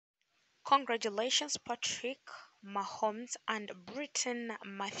Congratulations, Patrick, Mahomes, and Britain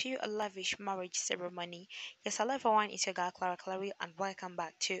Mathew Lavish marriage ceremony. Yes, hello everyone, it's your girl Clara Clary, and welcome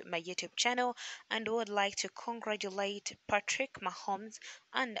back to my YouTube channel. And would like to congratulate Patrick Mahomes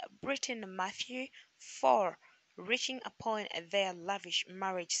and Britain Mathew for reaching upon their lavish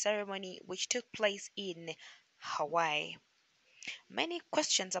marriage ceremony, which took place in Hawaii. Many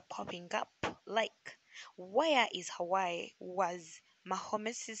questions are popping up, like where is Hawaii? Was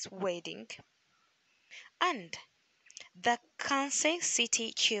Mahomes' wedding? And the Kansas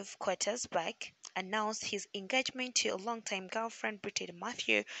City Chief quarterback announced his engagement to a longtime girlfriend, Brittany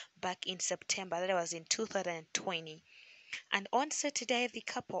Mathew, back in September. That was in 2020. And on Saturday, the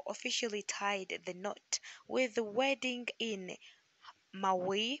couple officially tied the knot with the wedding in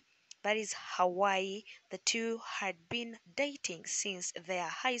Maui, that is Hawaii. The two had been dating since their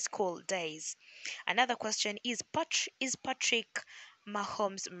high school days. Another question is Patrick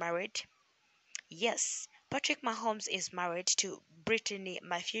Mahomes married? Yes, Patrick Mahomes is married to Brittany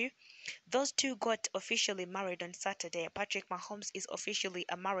Mathew. Those two got officially married on Saturday. Patrick Mahomes is officially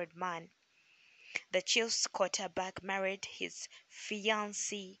a married man. The Chiefs quarterback married his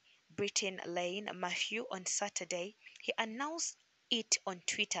fiancée Brittany Lane Mathew on Saturday. He announced it on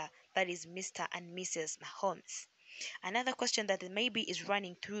Twitter, that is Mr. and Mrs. Mahomes. Another question that maybe is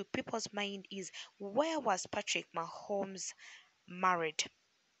running through people's mind is, where was Patrick Mahomes married?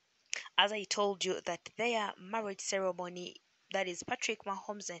 As I told you that their marriage ceremony, that is Patrick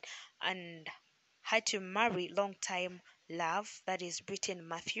Mahomes and had to marry long-time love, that is Brittany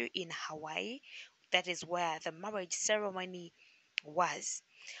Mathew in Hawaii. That is where the marriage ceremony was.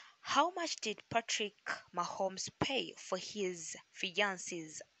 How much did Patrick Mahomes pay for his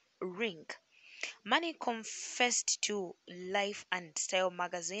fiancee's ring? Money confessed to Life and Style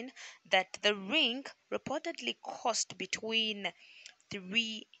magazine that the ring reportedly cost between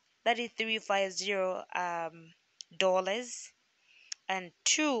three that is 350 dollars and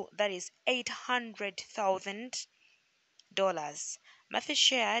two, that is $800,000. Mathew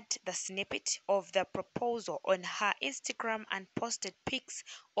shared the snippet of the proposal on her Instagram and posted pics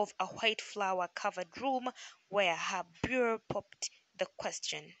of a white flower covered room where her bureau popped the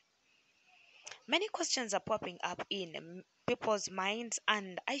question. Many questions are popping up in people's minds,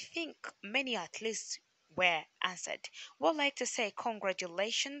 and I think many at least were answered. Would like to say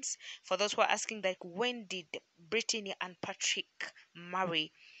congratulations for those who are asking, like, when did Brittany and Patrick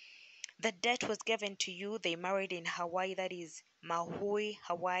marry? The date was given to you. They married in Hawaii, that is Maui,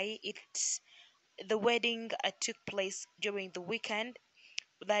 Hawaii. It's the wedding took place during the weekend.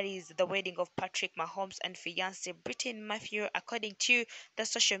 That is the wedding of Patrick Mahomes and fiancée Brittany Mathew. According to the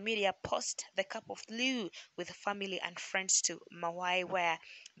social media post, the couple flew with family and friends to Maui, where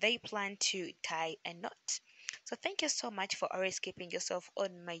they plan to tie a knot. So thank you so much for always keeping yourself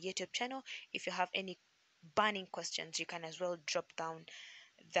on my YouTube channel. If you have any burning questions, you can as well drop down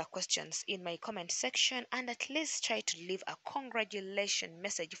the questions in my comment section, and at least try to leave a congratulation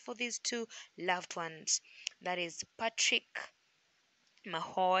message for these two loved ones, that is Patrick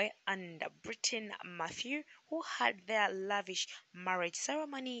Mahoy and Britain Mathew, who had their lavish marriage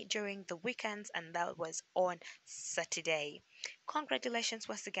ceremony during the weekends, and that was on Saturday. Congratulations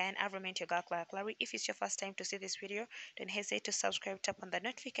once again. I remain your girl Clara Clary. If it's your first time to see this video, don't hesitate to subscribe, tap on the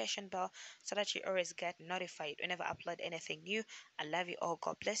notification bell so that you always get notified whenever I upload anything new. I love you all.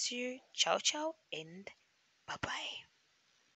 God bless you. Ciao, ciao, and bye bye.